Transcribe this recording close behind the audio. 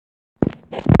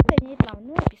venit la un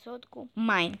nou episod cu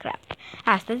Minecraft.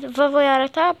 Astăzi vă voi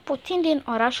arăta puțin din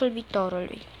orașul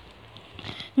viitorului.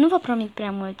 Nu vă promit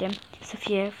prea multe să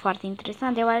fie foarte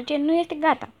interesant, deoarece nu este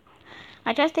gata.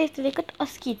 Aceasta este decât o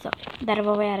schiță, dar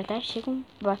vă voi arăta și cum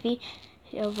va fi,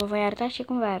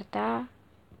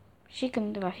 și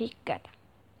când va fi gata.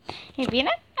 Ei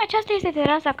bine, aceasta este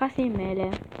terasa casei mele.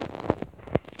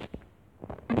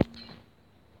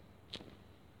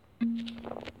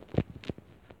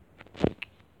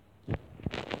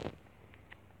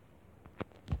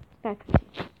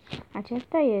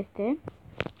 Acesta este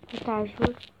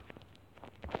etajul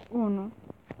 1.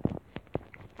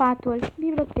 Patul,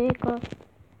 bibliotecă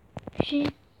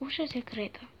și ușă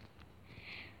secretă.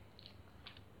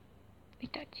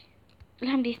 Uitați,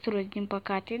 l-am distrus din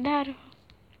păcate, dar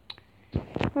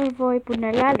îl voi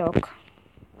pune la loc.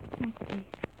 Okay.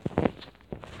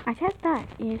 Aceasta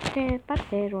este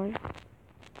parterul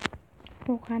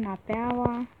cu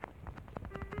canapeaua,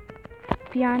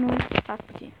 pianul,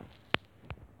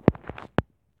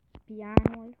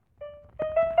 pianul,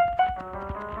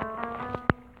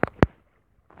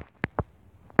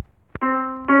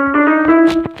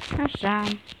 așa,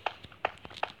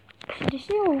 și deși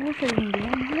e o ușă din bine,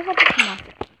 nu văd frumoasă.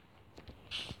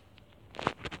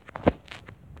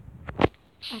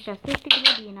 Aceasta este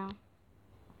grădina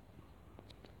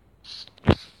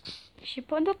și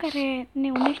podul care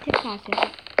ne unește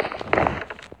casele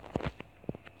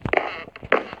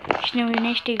și ne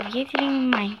unește viețile în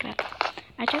Minecraft.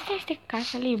 Aceasta este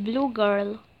casa lui Blue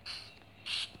Girl.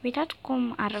 Uitați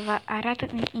cum arată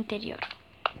în interior.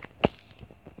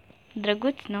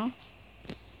 Drăguț, nu?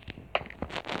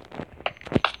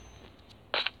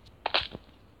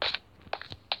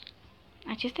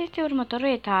 Acesta este următorul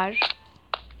etaj.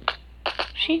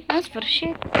 Și, în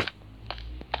sfârșit,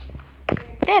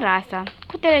 terasa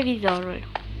cu televizorul.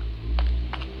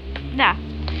 Da,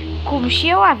 cum și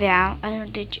eu aveam,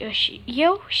 deci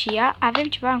eu și ea avem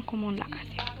ceva în comun la casă.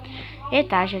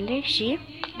 Etajele și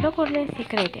locurile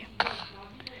secrete.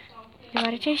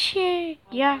 Deoarece și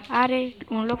ea are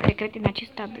un loc secret în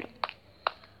acest tablou.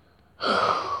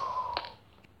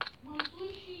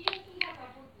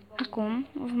 Acum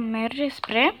vom merge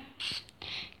spre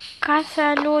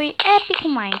casa lui Epic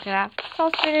Minecraft sau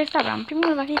spre restaurant.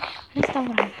 Primul va fi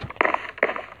restaurant.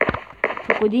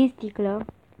 Făcut din sticlă,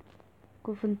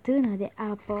 cu fântână de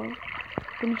apă,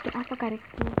 cu niște apă care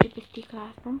curge pe sticla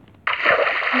asta.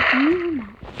 Este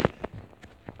minunat.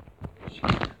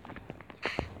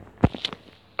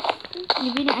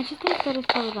 E bine, acesta este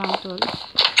restaurantul.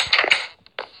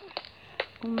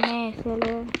 Cu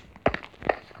mesele,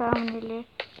 scaunele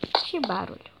și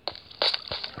barul.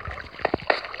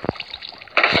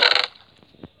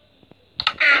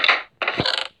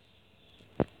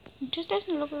 Acestea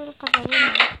sunt locurile care avem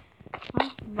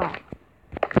în bar.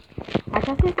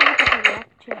 Aceasta este bucătăria,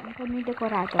 ce încă nu-i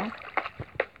decorată.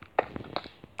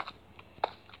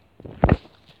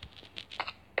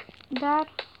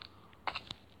 Dar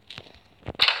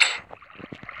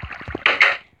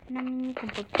n-am nimic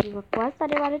împotrivă cu asta,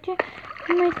 deoarece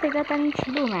nu este gata nici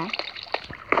lumea.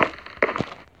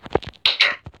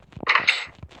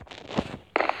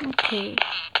 Ok.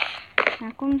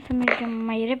 Acum să mergem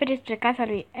mai repede spre casa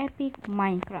lui Epic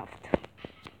Minecraft.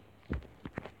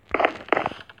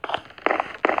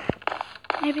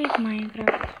 Epic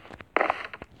Minecraft.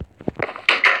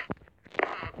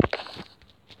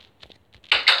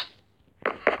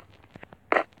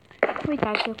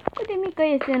 Uitați-o, cât de mică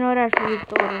este în orașul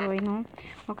viitorului, nu?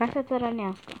 O casă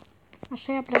țărănească.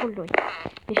 Așa i-a plăcut lui.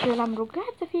 Deși eu l-am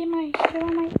rugat să fie ceva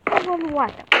mai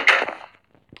evoluată.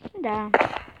 Da.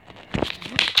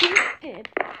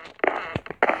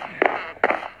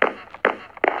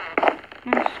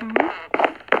 Așa.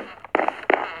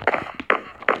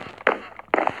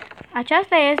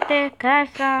 Aceasta este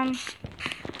casa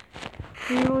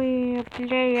lui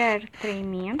Player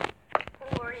 3000,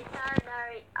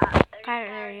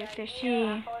 care este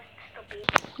și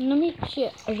numit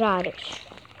și Rareș,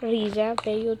 Riza pe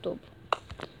YouTube.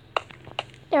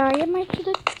 Da, e mai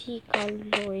ciudățica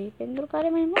lui, pentru că are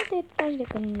mai multe etaje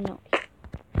decât noi.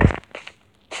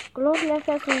 Culorile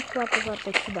astea sunt foarte, foarte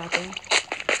ciudate.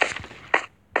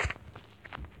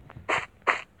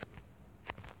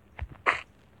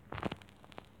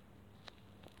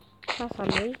 Casa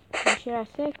lui, ieșirea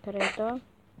secretă.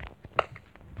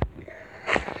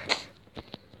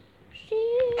 Și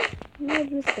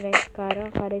mergem spre scara,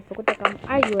 care e făcută cam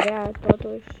aiurea,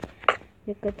 totuși,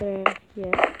 de către el.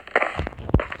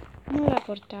 Nu la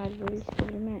portalul, spre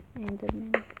lumea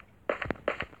Enderman.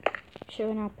 Și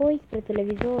înapoi spre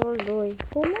televizorul lui,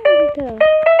 cu muzică.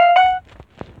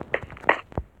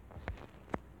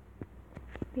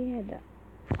 Bine, da.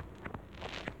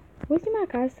 Ultima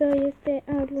casă este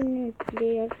al unui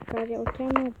player care o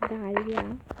cheamă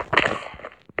Dalia.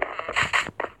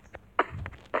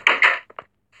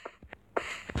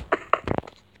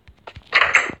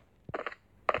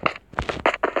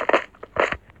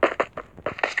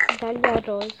 Dalia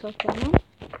Rose o cheamă.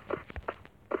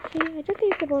 Și acesta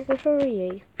este borbușorul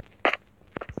ei.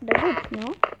 Drăguț,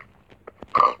 nu?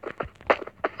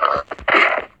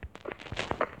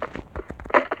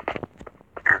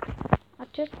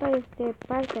 Acesta este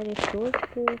partea de sus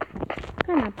cu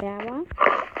canapeaua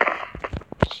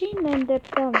și ne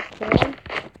îndreptăm spre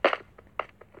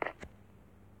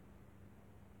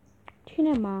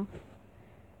cinema.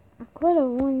 Acolo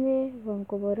unde vom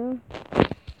coborî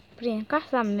prin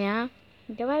casa mea,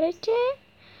 deoarece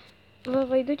vă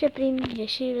voi duce prin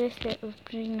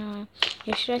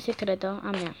ieșirea secretă a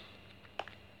mea.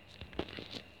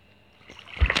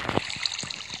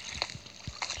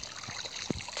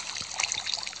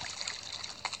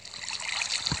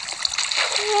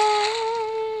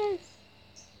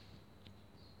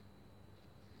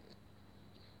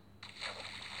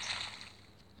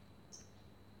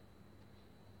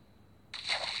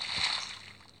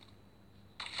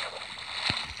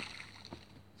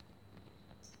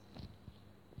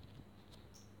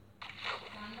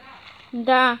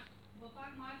 Da.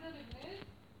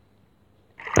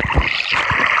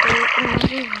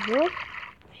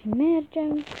 Și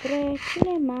mergem spre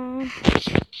cinema.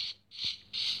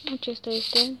 Acesta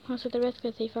este. O să trebuiască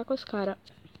să-i fac o scară.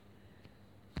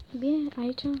 Bine,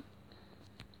 aici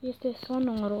este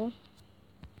sonorul.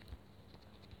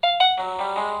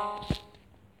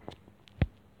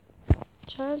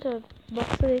 Cealaltă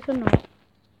boxă de sonor.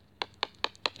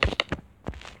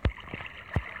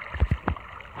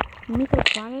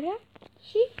 Microfoanele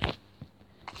și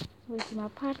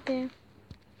ultima parte,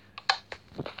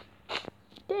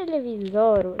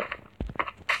 televizorul.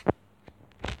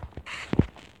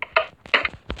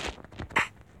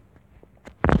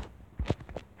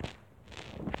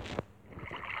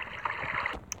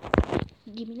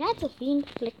 Dimineața fiind,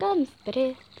 plecăm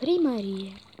spre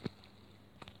primărie.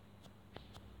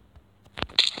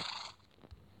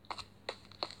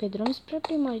 Pe drum spre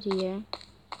primărie,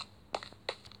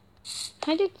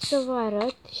 haideți să vă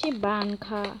arăt și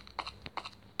banca.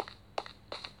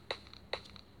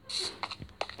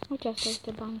 Aceasta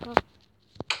este banca.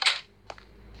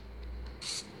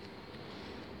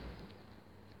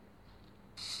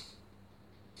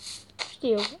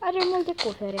 Știu, are multe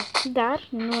cufere, dar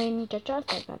nu e nici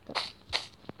aceasta gata.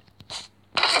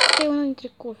 Este unul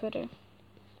dintre cufere.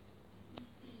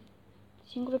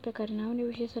 Singurul pe care n-am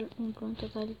reușit să-l umplu în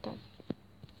totalitate.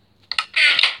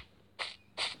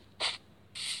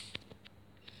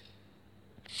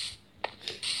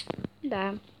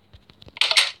 Da.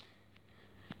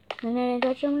 Ne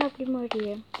întoarcem la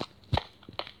primărie.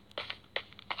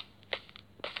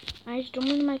 Aici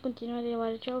drumul nu mai continuă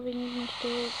deoarece au venit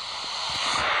niște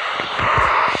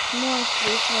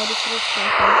monstri și m-au distrus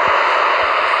casa.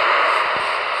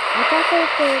 Aceasta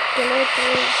este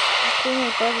scheletul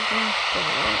unei părți din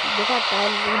școală, de fapt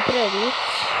al intrării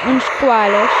în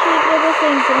școală și trebuie să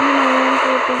intrăm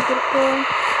înăuntru pentru că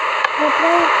vă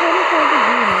plac că nu s-au de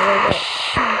bine, vă.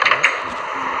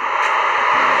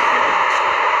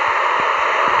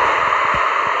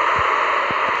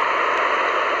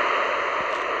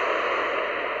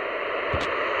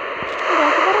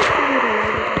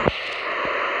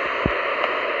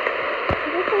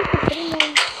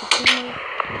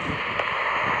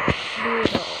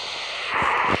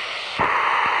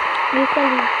 Este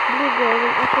lucruri,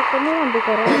 așa că nu l-am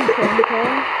decorat încă,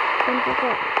 pentru că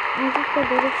am zis că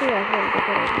doresc să iau să-l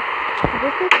decorez.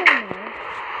 Acesta este al meu.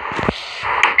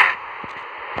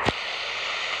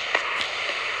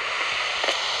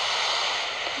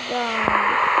 Da.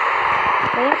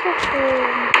 Dar asta cu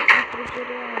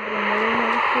instrugerea drumului,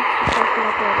 mi-am spus și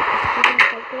calculatorul, că se face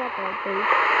calculatorul pe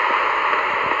aici.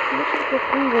 Nu știu că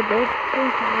cum vedeți,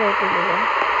 sunt regulile.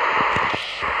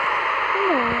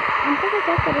 Da, am pus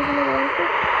această regulă de aici.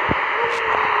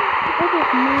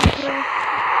 Vedeți, macro.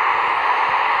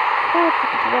 Faci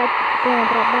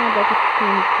contrabanda cu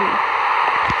sfinții.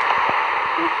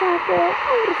 Așa că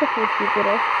am vrut să fiu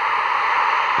sigură.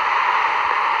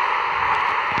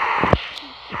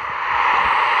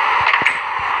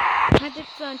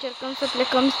 Haideți să încercăm să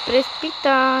plecăm spre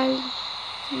spital.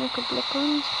 Dacă plecăm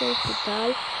spre spital,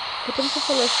 putem să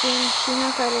folosim șina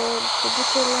care se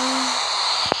duce la...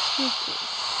 Nu știu.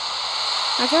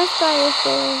 Aceasta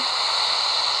este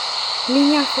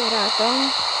linia ferată.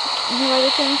 Ne va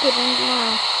duce în curând la...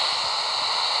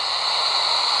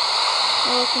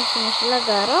 cum se numește, la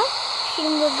gara. Și și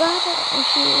lângă gara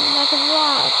și la câteva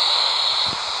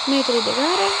metri de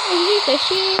gară există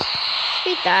și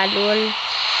spitalul.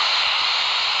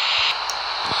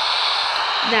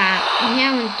 Da,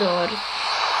 ne-am întors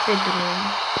pe drum.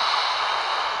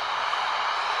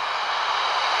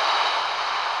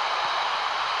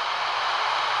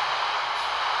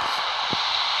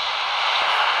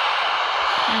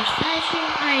 Așa, și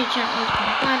aici,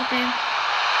 ultima parte.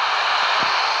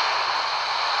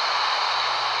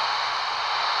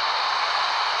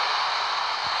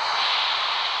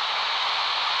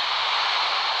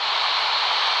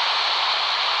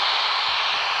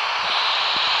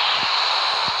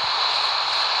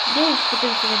 Deci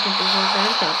putem să mergem pe jos, dar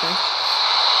uitați,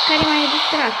 care mai e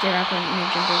distracție dacă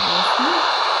mergem pe jos, nu?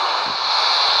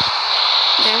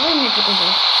 Da, voi merge pe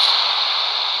jos.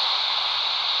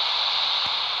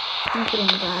 Intrăm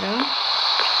în gară.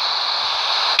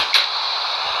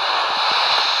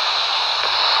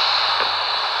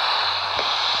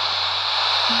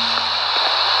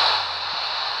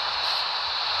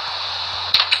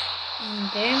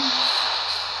 Unde?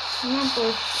 Nu am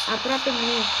pus aproape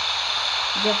nimic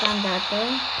deocamdată,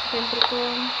 pentru că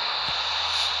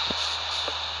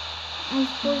am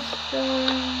spus să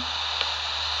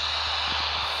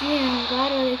fie în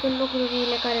gară decât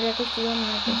lucrurile care le câștigăm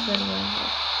noi pe server.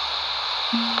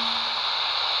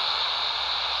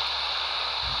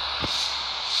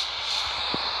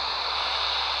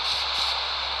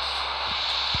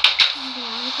 Da,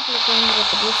 hai să plecăm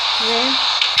repede spre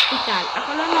spital.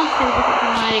 Acolo nu am să decât o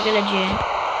mare gălăgie.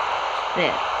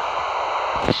 Sper.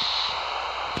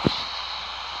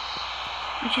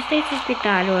 Acesta este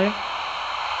spitalul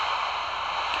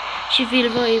și vi-l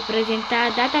voi prezenta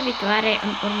data viitoare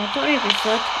în următorul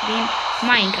episod din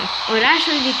Minecraft,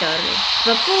 orașul viitorului.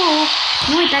 Vă pup!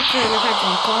 Nu uitați să lăsați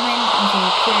un coment în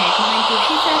secțiunea de comentarii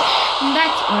și să îmi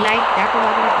dați un like dacă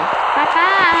v-a plăcut. Pa,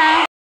 pa!